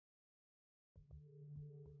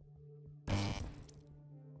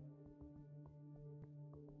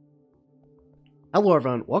Hello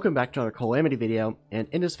everyone, welcome back to another Calamity video, and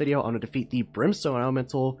in this video I'm going to defeat the Brimstone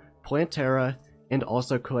Elemental, Plantera, and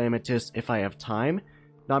also Calamitus if I have time.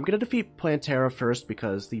 Now I'm going to defeat Plantera first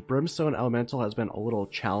because the Brimstone Elemental has been a little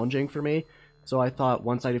challenging for me, so I thought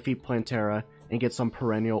once I defeat Plantera and get some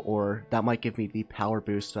perennial ore, that might give me the power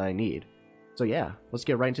boost that I need. So yeah, let's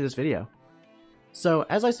get right into this video. So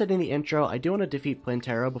as I said in the intro, I do want to defeat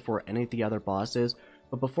Plantera before any of the other bosses,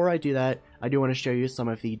 but before I do that, I do want to show you some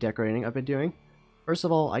of the decorating I've been doing. First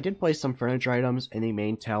of all, I did place some furniture items in the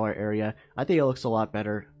main tower area. I think it looks a lot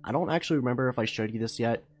better. I don't actually remember if I showed you this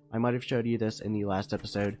yet. I might have showed you this in the last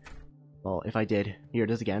episode. Well, if I did, here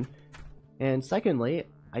it is again. And secondly,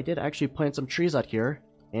 I did actually plant some trees out here,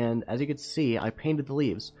 and as you can see, I painted the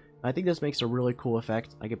leaves. I think this makes a really cool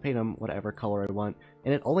effect. I can paint them whatever color I want,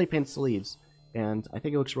 and it only paints the leaves, and I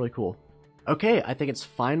think it looks really cool. Okay, I think it's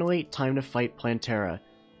finally time to fight Plantera.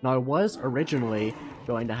 Now, I was originally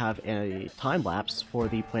going to have a time-lapse for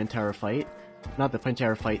the Plantera fight. Not the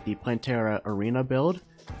Plantera fight, the Plantera arena build.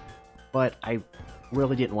 But I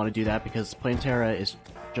really didn't want to do that because Plantera is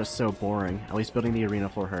just so boring, at least building the arena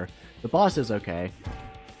for her. The boss is okay.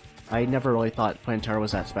 I never really thought Plantera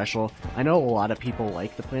was that special. I know a lot of people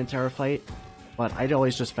like the Plantera fight, but I'd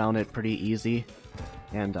always just found it pretty easy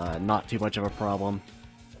and not too much of a problem.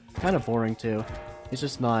 Kind of boring too. It's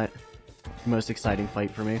just not the most exciting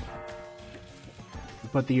fight for me.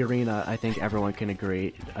 But the arena, I think everyone can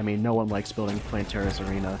agree. I mean, no one likes building Plantera's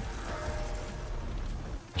arena.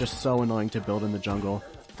 Just so annoying to build in the jungle.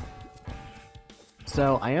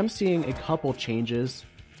 So, I am seeing a couple changes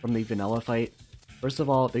from the vanilla fight. First of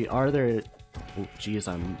all, they are there... Oh, jeez,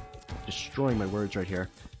 I'm destroying my words right here.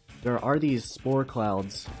 There are these spore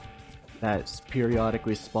clouds that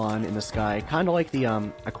periodically spawn in the sky, kind of like the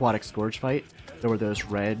Aquatic Scourge fight. There were those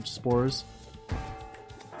red spores.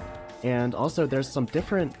 And also there's some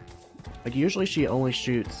different, like usually she only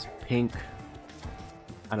shoots pink,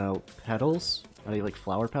 I don't know, petals? Like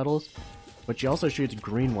flower petals? But she also shoots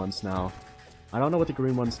green ones now. I don't know what the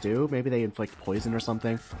green ones do, maybe they inflict poison or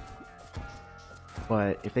something.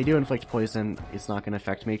 But if they do inflict poison, it's not going to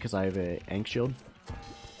affect me because I have a Ankh shield.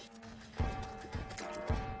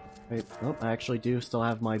 Wait, oh, I actually do still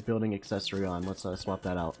have my building accessory on, let's swap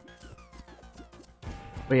that out.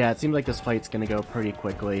 But yeah, it seems like this fight's gonna go pretty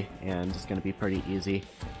quickly, and it's gonna be pretty easy.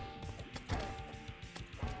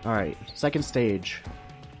 Alright, second stage.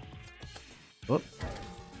 Whoop.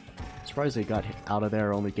 Surprised they got out of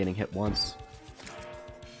there only getting hit once.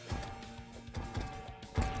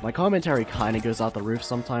 My commentary kinda goes out the roof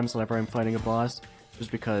sometimes whenever I'm fighting a boss,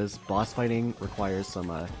 just because boss fighting requires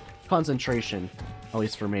some concentration, at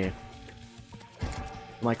least for me.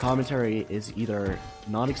 My commentary is either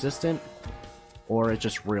non-existent, or it's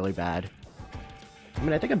just really bad. I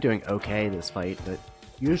mean, I think I'm doing okay this fight, but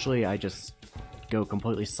usually I just go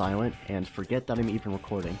completely silent and forget that I'm even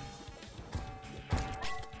recording.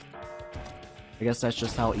 I guess that's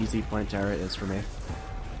just how easy Plantera is for me.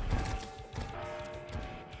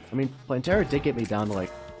 I mean, Plantera did get me down to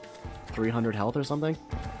like 300 health or something.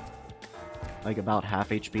 Like about half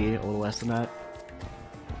HP, a little less than that.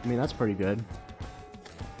 I mean, that's pretty good.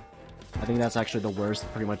 I think that's actually the worst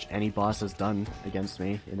pretty much any boss has done against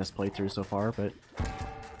me in this playthrough so far, but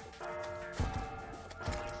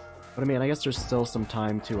I mean, I guess there's still some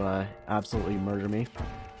time to absolutely murder me.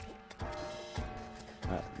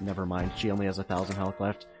 Never mind, she only has 1,000 health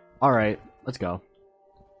left. Alright, let's go.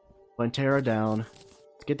 Plantera down.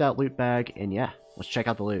 Let's get that loot bag, and yeah, let's check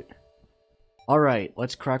out the loot. Alright,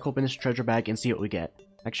 let's crack open this treasure bag and see what we get.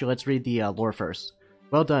 Actually, let's read the lore first.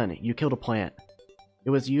 Well done, you killed a plant. It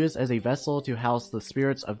was used as a vessel to house the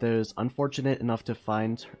spirits of those unfortunate enough to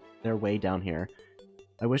find their way down here.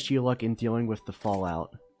 I wish you luck in dealing with the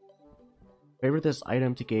fallout. Favorite this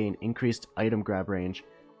item to gain increased item grab range.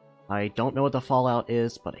 I don't know what the fallout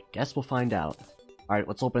is, but I guess we'll find out. Alright,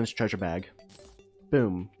 let's open this treasure bag.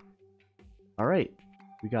 Boom. Alright,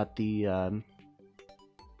 we got the, I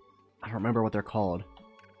don't remember what they're called.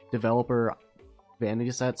 Developer vanity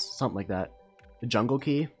sets? Something like that. The jungle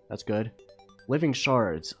key? That's good. Living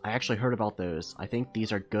shards. I actually heard about those. I think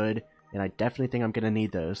these are good, and I definitely think I'm gonna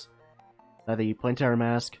need those. The Plantera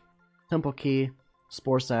mask, temple key,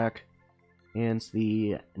 spore sack, and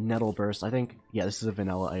the nettle burst. I think, yeah, this is a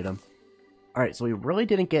vanilla item. Alright, so we really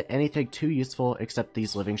didn't get anything too useful except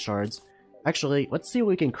these living shards. Actually, let's see what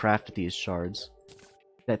we can craft with these shards.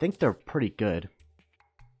 I think they're pretty good.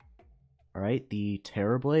 Alright, the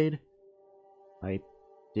Terra blade. I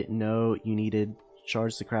didn't know you needed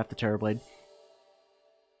shards to craft the Terra blade.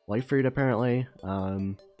 Life fruit, apparently.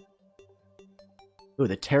 Ooh,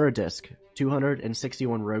 the Terra disc.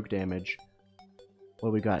 261 rogue damage. What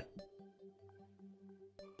do we got?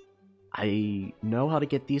 I know how to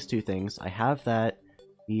get these two things. I have that.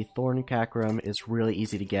 The Thorn Cacrum is really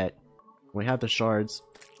easy to get. We have the shards.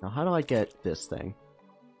 Now how do I get this thing?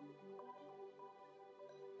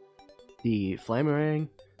 The Flamerang,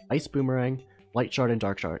 Ice Boomerang, Light Shard, and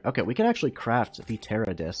Dark Shard. Okay, we can actually craft the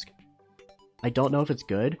Terra disc. I don't know if it's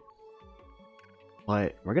good,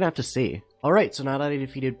 but we're gonna have to see. Alright, so now that I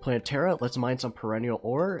defeated Plantera, let's mine some perennial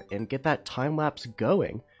ore and get that time-lapse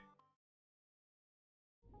going.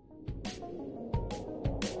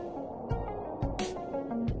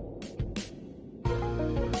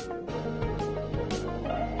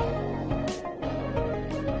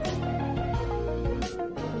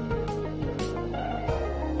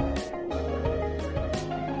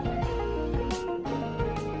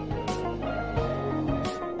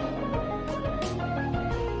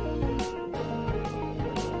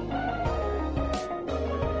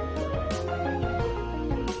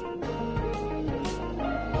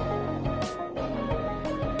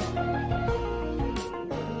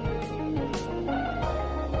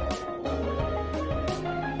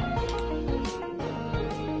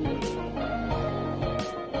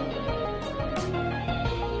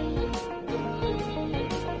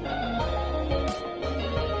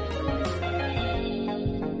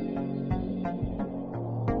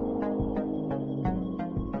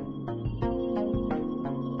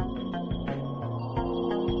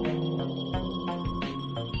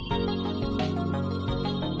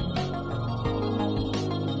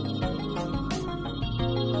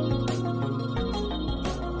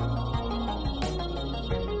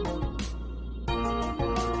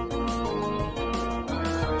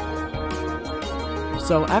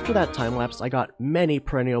 So after that time lapse, I got many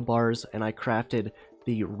perennial bars and I crafted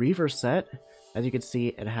the Reaver set. As you can see,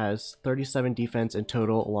 it has 37 defense in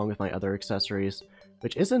total along with my other accessories,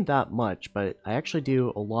 which isn't that much, but I actually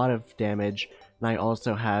do a lot of damage, and I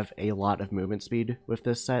also have a lot of movement speed with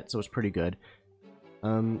this set, so it's pretty good.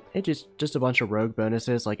 It's just a bunch of rogue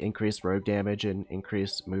bonuses like increased rogue damage and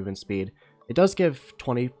increased movement speed. It does give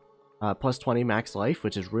plus 20 max life,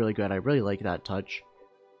 which is really good. I really like that touch.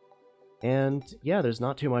 And yeah, there's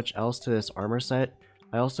not too much else to this armor set.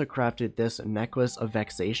 I also crafted this Necklace of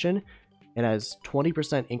Vexation. It has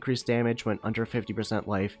 20% increased damage when under 50%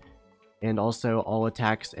 life, and also all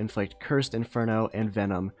attacks inflict Cursed Inferno and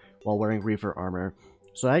Venom while wearing Reaver armor.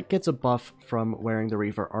 So that gets a buff from wearing the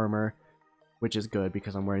Reaver armor, which is good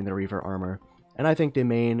because I'm wearing the Reaver armor. And I think the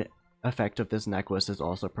main effect of this necklace is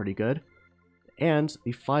also pretty good. And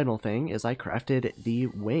the final thing is I crafted the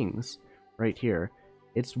wings right here.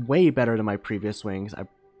 It's way better than my previous wings. I'm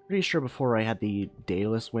pretty sure before I had the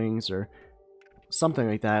Daedalus wings or something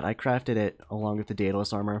like that. I crafted it along with the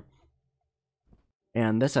Daedalus armor.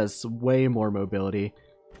 And this has way more mobility.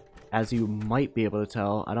 As you might be able to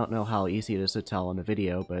tell, I don't know how easy it is to tell in the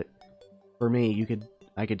video, but for me,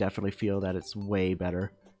 I could definitely feel that it's way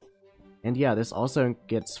better. And yeah, this also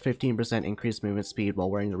gets 15% increased movement speed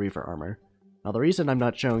while wearing the Reaver armor. Now the reason I'm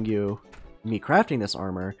not showing you me crafting this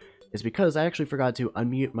armor is because I actually forgot to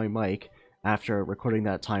unmute my mic after recording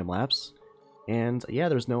that time lapse. And yeah,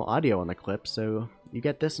 there's no audio on the clip, so you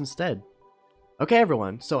get this instead. Okay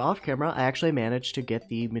everyone, so off camera I actually managed to get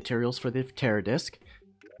the materials for the Terra disc.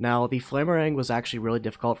 Now the Flamerang was actually really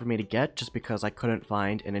difficult for me to get just because I couldn't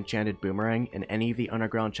find an enchanted boomerang in any of the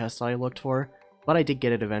underground chests I looked for, but I did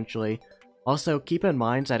get it eventually. Also, keep in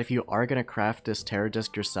mind that if you are going to craft this Terra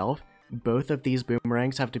disc yourself, both of these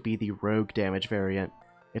boomerangs have to be the rogue damage variant.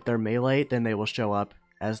 If they're melee, then they will show up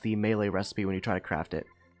as the melee recipe when you try to craft it.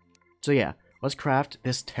 So yeah, let's craft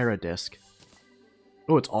this Terra disc.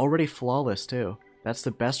 Oh, it's already flawless too. That's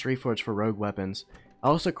the best reforge for rogue weapons. I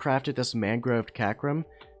also crafted this Mangroved Cacrum.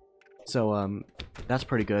 So that's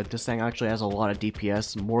pretty good. This thing actually has a lot of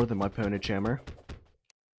DPS, more than my Ponage Hammer.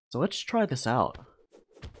 So let's try this out.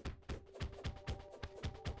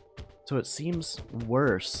 So it seems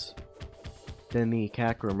worse than the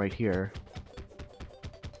Cacrum right here.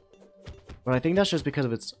 But I think that's just because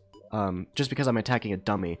of its, just because I'm attacking a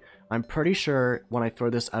dummy. I'm pretty sure when I throw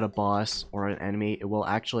this at a boss or an enemy, it will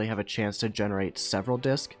actually have a chance to generate several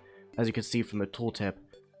discs, as you can see from the tooltip.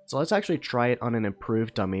 So let's actually try it on an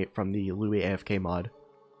improved dummy from the Louis AFK mod.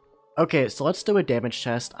 Okay, so let's do a damage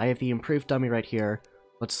test. I have the improved dummy right here.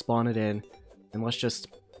 Let's spawn it in, and let's just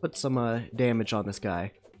put some damage on this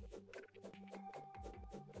guy.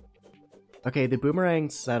 Okay, the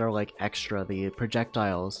boomerangs that are like extra, the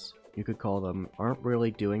projectiles, you could call them, aren't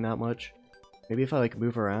really doing that much. Maybe if I like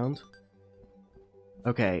move around?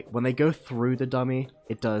 Okay, when they go through the dummy,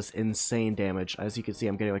 it does insane damage. As you can see,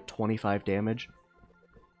 I'm getting like 25 damage.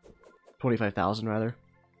 25,000 rather.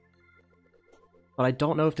 But I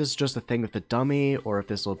don't know if this is just a thing with the dummy, or if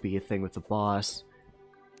this will be a thing with the boss.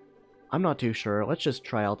 I'm not too sure. Let's just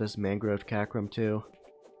try out this mangrove cacrum too.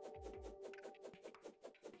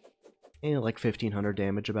 And like 1500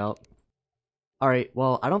 damage about. Alright,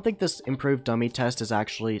 well, I don't think this improved dummy test is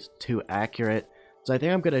actually too accurate, so I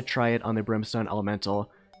think I'm going to try it on the Brimstone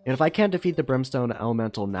Elemental. And if I can't defeat the Brimstone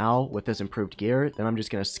Elemental now with this improved gear, then I'm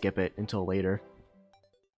just going to skip it until later.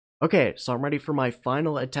 Okay, so I'm ready for my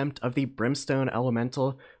final attempt of the Brimstone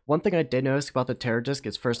Elemental. One thing I did notice about the Terra Disc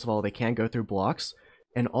is, first of all, they can go through blocks,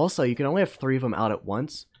 and also you can only have 3 of them out at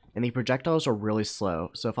once, and the projectiles are really slow.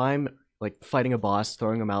 So if I'm like fighting a boss,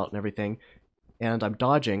 throwing them out and everything, and I'm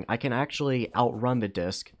dodging, I can actually outrun the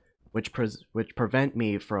disc, which prevent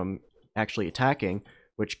me from actually attacking,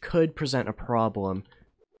 which could present a problem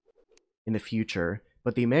in the future.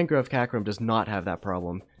 But the Mangrove Cacrum does not have that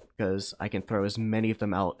problem, because I can throw as many of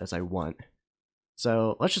them out as I want.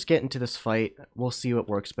 So let's just get into this fight. We'll see what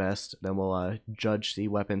works best, then we'll judge the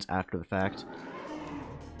weapons after the fact.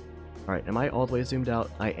 Alright, am I all the way zoomed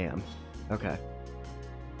out? I am. Okay.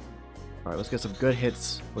 Alright, let's get some good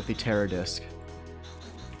hits with the Terror Disc.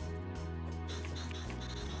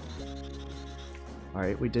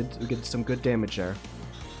 Alright, we get some good damage there.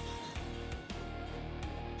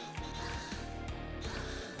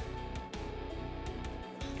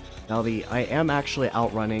 Now I am actually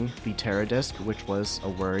outrunning the Terra Disc, which was a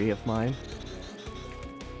worry of mine.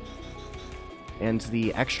 And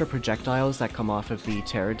the extra projectiles that come off of the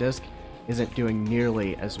Terra Disc isn't doing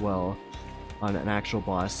nearly as well on an actual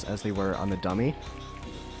boss as they were on the dummy.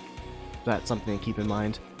 That's something to keep in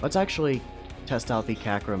mind. Let's actually test out the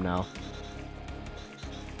Cacrum now.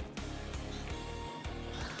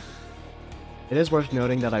 It is worth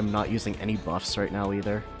noting that I'm not using any buffs right now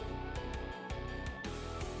either.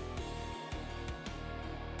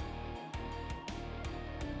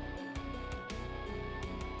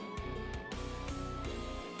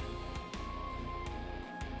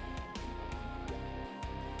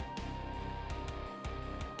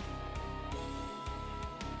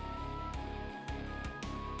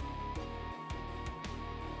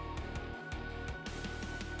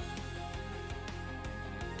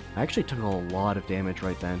 I actually took a lot of damage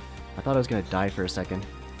right then. I thought I was going to die for a second.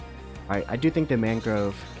 Alright, I do think the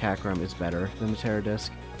Mangrove Cacrum is better than the Terra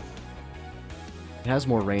Disc. It has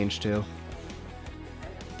more range too.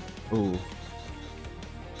 Ooh.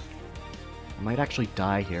 I might actually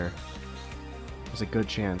die here. There's a good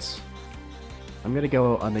chance. I'm going to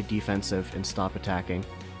go on the defensive and stop attacking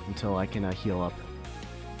until I can heal up.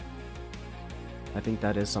 I think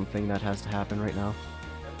that is something that has to happen right now.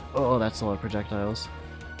 Oh, that's a lot of projectiles.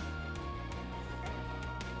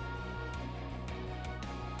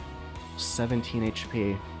 17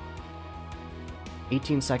 HP.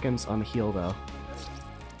 18 seconds on the heal though.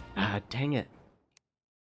 Ah, dang it.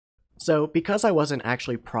 So, because I wasn't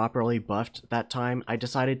actually properly buffed that time, I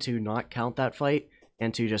decided to not count that fight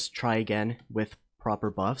and to just try again with proper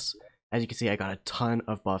buffs. As you can see, I got a ton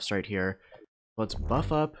of buffs right here. Let's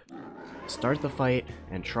buff up, start the fight,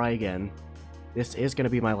 and try again. This is going to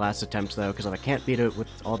be my last attempt though, because if I can't beat it with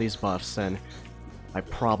all these buffs, then I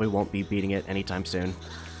probably won't be beating it anytime soon.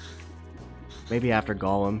 Maybe after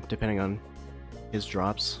Golem, depending on his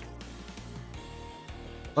drops.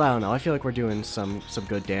 Well, I don't know, I feel like we're doing some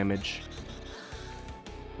good damage.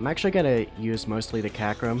 I'm actually gonna use mostly the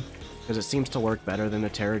Cacrum, because it seems to work better than the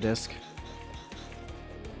Terra Disc.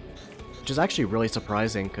 Which is actually really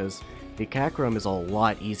surprising, because the Cacrum is a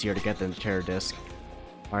lot easier to get than the Terra Disc.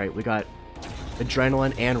 Alright, we got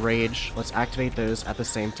Adrenaline and Rage. Let's activate those at the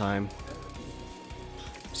same time.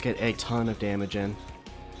 Just get a ton of damage in.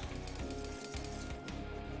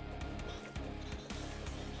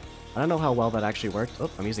 I don't know how well that actually worked. Oh,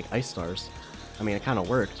 I'm using Ice Stars. I mean, it kind of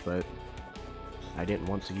worked, but I didn't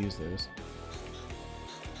want to use those.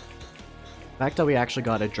 The fact that we actually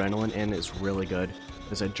got Adrenaline in is really good,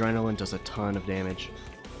 because Adrenaline does a ton of damage.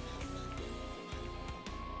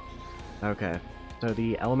 Okay, so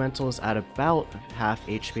the Elemental is at about half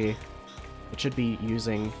HP. It should be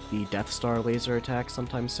using the Death Star laser attack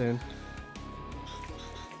sometime soon.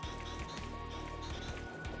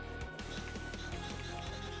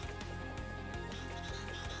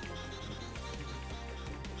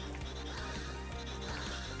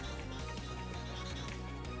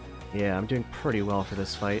 Yeah, I'm doing pretty well for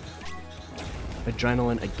this fight.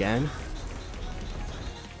 Adrenaline again.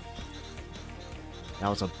 That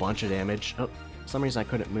was a bunch of damage. Oh, for some reason I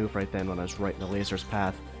couldn't move right then when I was right in the laser's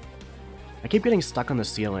path. I keep getting stuck on the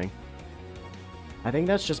ceiling. I think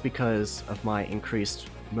that's just because of my increased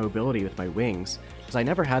mobility with my wings, because I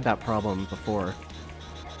never had that problem before.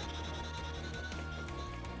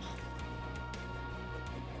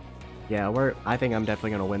 Yeah, I think I'm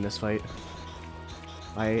definitely gonna win this fight.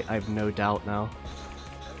 I have no doubt now.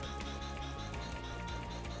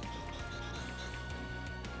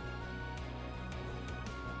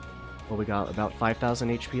 Well, we got about 5,000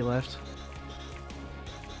 HP left.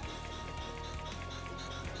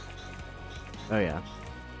 Oh yeah.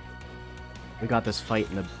 We got this fight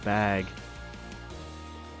in the bag.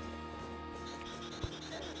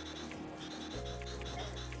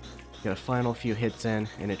 Get a final few hits in,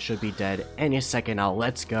 and it should be dead any second now.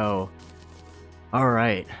 Let's go!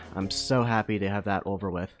 Alright, I'm so happy to have that over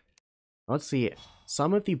with. Let's see,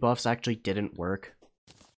 some of the buffs actually didn't work.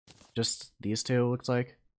 Just these two, looks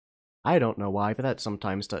like. I don't know why, but that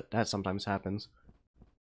sometimes happens.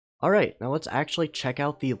 Alright, now let's actually check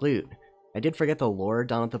out the loot. I did forget the lore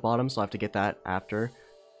down at the bottom, so I'll have to get that after.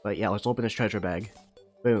 But yeah, let's open this treasure bag.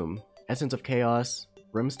 Boom. Essence of Chaos,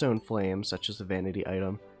 Brimstone Flame, such as a vanity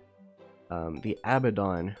item. The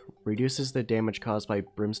Abaddon reduces the damage caused by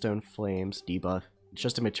Brimstone Flames debuff. It's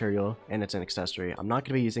just a material, and it's an accessory. I'm not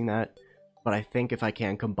going to be using that, but I think if I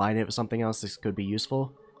can combine it with something else, this could be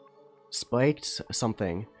useful. Spiked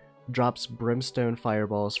something. Drops Brimstone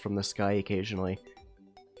Fireballs from the sky occasionally.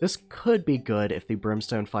 This could be good if the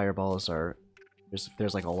Brimstone Fireballs are...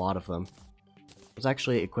 There's like a lot of them. Let's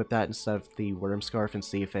actually equip that instead of the Worm Scarf and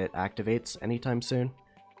see if it activates anytime soon.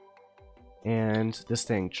 And this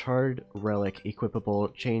thing, Charred Relic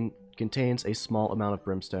Equipable, contains a small amount of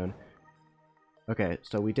Brimstone. Okay,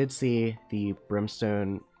 so we did see the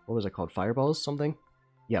Brimstone... What was it called? Fireballs? Something?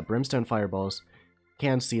 Yeah, Brimstone Fireballs.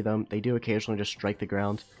 Can see them. They do occasionally just strike the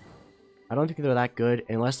ground. I don't think they're that good.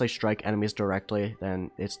 Unless they strike enemies directly, then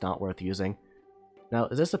it's not worth using. Now,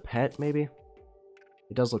 is this a pet, maybe?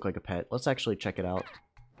 It does look like a pet. Let's actually check it out.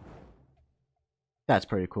 That's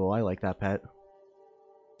pretty cool. I like that pet.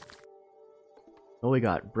 Well, we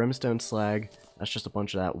got Brimstone Slag. That's just a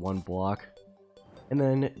bunch of that one block. And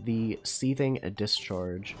then the Seething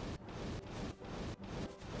Discharge.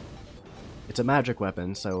 It's a magic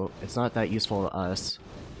weapon, so it's not that useful to us.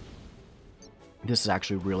 This is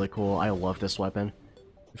actually really cool. I love this weapon.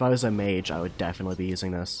 If I was a mage, I would definitely be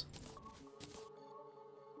using this.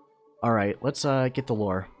 Alright, let's get the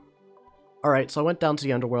lore. Alright, so I went down to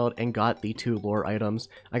the underworld and got the 2 lore items.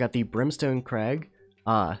 I got the Brimstone Crag.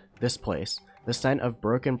 This place. The scent of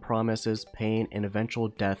broken promises, pain, and eventual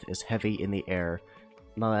death is heavy in the air.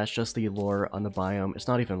 No, that's just the lore on the biome. It's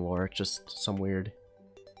not even lore, it's just some weird,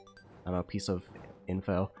 I don't know, piece of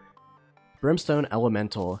info. Brimstone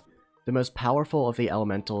Elemental. The most powerful of the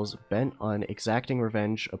elementals, bent on exacting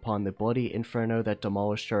revenge upon the bloody inferno that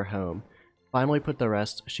demolished her home. Finally put to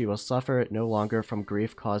rest, she will suffer no longer from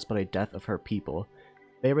grief caused by the death of her people.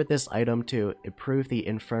 Favorite this item to improve the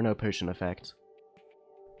Inferno Potion effect.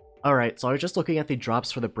 Alright, so I was just looking at the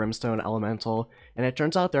drops for the Brimstone Elemental, and it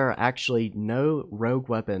turns out there are actually no rogue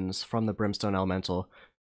weapons from the Brimstone Elemental,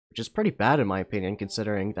 which is pretty bad in my opinion,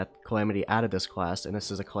 considering that Calamity added this class, and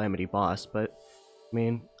this is a Calamity boss, but, I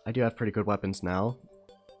mean, I do have pretty good weapons now.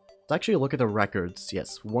 Let's actually look at the records.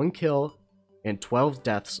 Yes, 1 kill and 12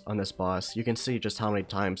 deaths on this boss. You can see just how many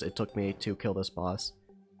times it took me to kill this boss.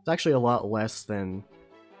 It's actually a lot less than...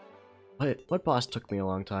 What boss took me a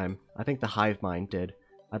long time? I think the Hive Mind did.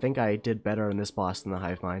 I think I did better in this boss than the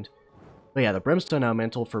Hive Mind. But yeah, the Brimstone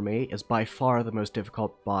Elemental for me is by far the most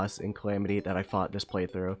difficult boss in Calamity that I fought this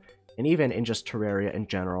playthrough. And even in just Terraria in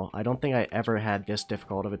general. I don't think I ever had this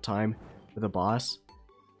difficult of a time with a boss.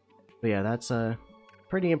 But yeah, that's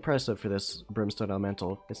pretty impressive for this Brimstone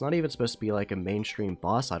Elemental. It's not even supposed to be like a mainstream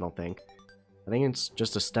boss, I don't think. I think it's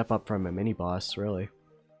just a step up from a mini-boss, really.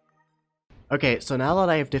 Okay, so now that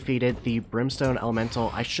I have defeated the Brimstone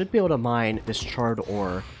Elemental, I should be able to mine this charred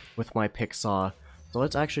ore with my pick saw. So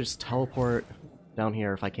let's actually just teleport down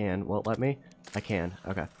here if I can. Will it let me? I can.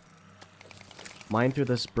 Okay. Mine through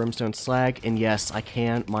this Brimstone Slag, and yes, I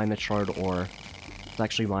can mine the charred ore. Let's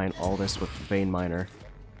actually mine all this with VeinMiner.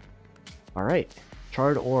 Alright,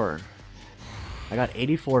 charred ore. I got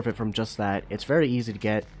 84 of it from just that. It's very easy to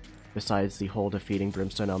get, besides the whole defeating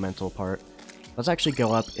Brimstone Elemental part. Let's actually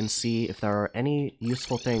go up and see if there are any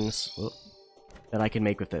useful things that I can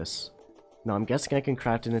make with this. No, I'm guessing I can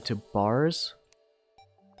craft it into bars?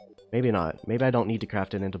 Maybe not. Maybe I don't need to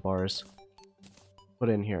craft it into bars. Put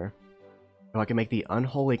it in here. Oh, I can make the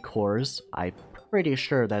Unholy Cores. I'm pretty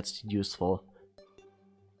sure that's useful.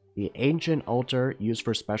 The Ancient Altar, used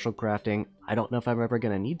for special crafting. I don't know if I'm ever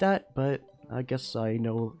going to need that, but I guess I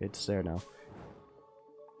know it's there now.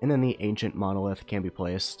 And then the Ancient Monolith can be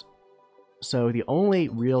placed. So the only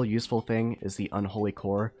real useful thing is the Unholy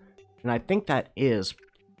Core, and I think that is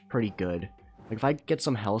pretty good. Like if I get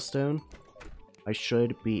some Hellstone, I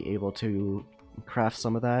should be able to craft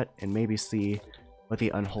some of that, and maybe see what the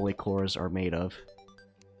unholy cores are made of.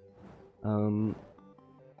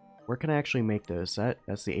 Where can I actually make those?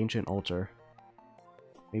 That's the ancient altar.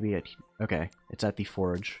 Maybe okay, it's at the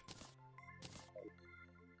forge.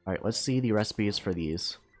 Alright, let's see the recipes for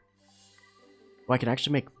these. Oh, I can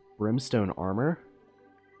actually make brimstone armor?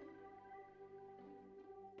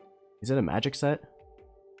 Is it a magic set?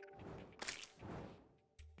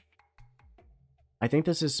 I think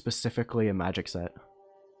this is specifically a magic set.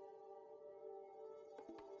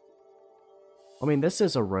 I mean, this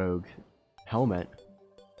is a rogue helmet.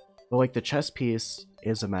 But like the chest piece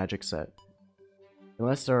is a magic set.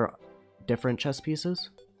 Unless there are different chest pieces?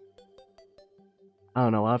 I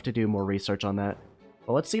don't know, I'll have to do more research on that.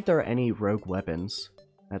 But let's see if there are any rogue weapons.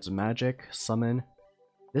 That's magic, summon.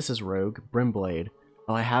 This is rogue, Brimblade.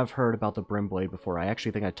 Oh, I have heard about the Brimblade before. I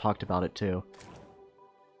actually think I talked about it too.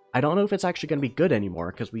 I don't know if it's actually going to be good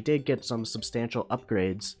anymore, because we did get some substantial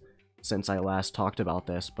upgrades since I last talked about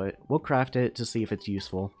this, but we'll craft it to see if it's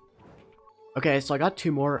useful. Okay, so I got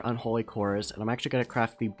 2 more unholy cores, and I'm actually going to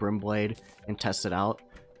craft the Brimblade and test it out.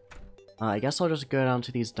 I guess I'll just go down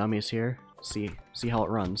to these dummies here, see how it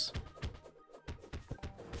runs.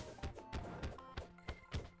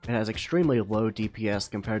 It has extremely low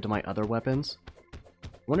DPS compared to my other weapons. I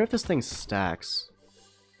wonder if this thing stacks.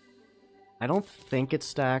 I don't think it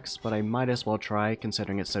stacks, but I might as well try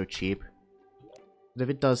considering it's so cheap. But if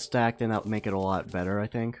it does stack, then that would make it a lot better, I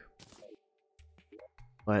think.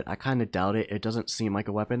 But I kind of doubt it. It doesn't seem like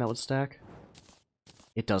a weapon that would stack.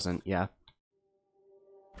 It doesn't, yeah.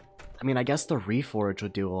 I mean, I guess the reforge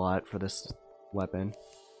would do a lot for this weapon.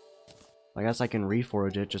 I guess I can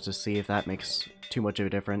reforge it just to see if that makes too much of a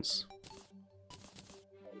difference.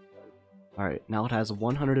 Alright, now it has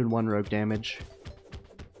 101 rogue damage.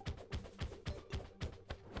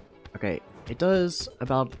 Okay, it does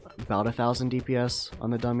about 1,000 DPS on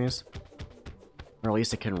the dummies. Or at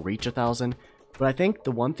least it can reach 1,000. But I think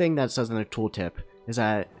the one thing that says in the tooltip is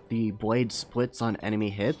that the blade splits on enemy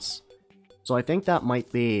hits. So I think that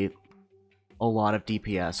might be a lot of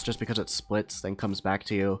DPS, just because it splits, then comes back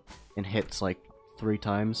to you and hits like 3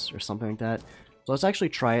 times or something like that. So let's actually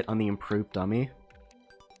try it on the improved dummy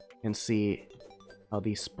and see how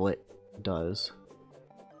the split does.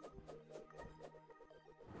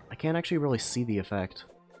 I can't actually really see the effect.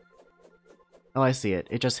 Oh, I see it.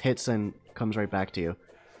 It just hits and comes right back to you.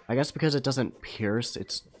 I guess because it doesn't pierce,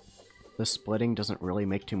 the splitting doesn't really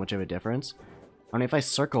make too much of a difference. I mean, if I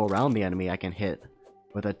circle around the enemy, I can hit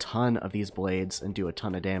with a ton of these blades and do a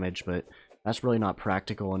ton of damage, but that's really not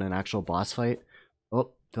practical in an actual boss fight.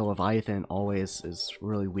 Oh, the Leviathan always is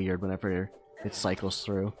really weird whenever it cycles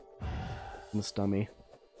through this dummy.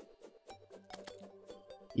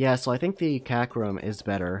 Yeah, so I think the Cacrum is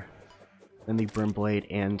better than the Brimblade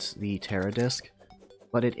and the Terra disc,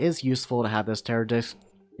 but it is useful to have this Terra disc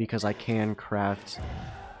because I can craft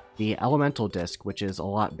the Elemental disc, which is a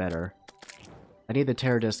lot better. I need the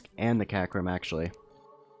Terra disc and the Cacrum, actually.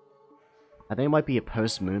 I think it might be a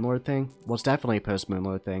post-Moonlord thing. Well, it's definitely a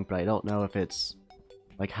post-Moonlord thing, but I don't know if it's,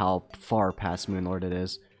 like, how far past Moonlord it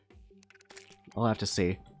is. I'll have to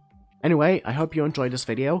see. Anyway, I hope you enjoyed this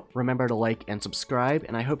video. Remember to like and subscribe,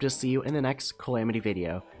 and I hope to see you in the next Calamity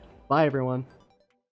video. Bye, everyone!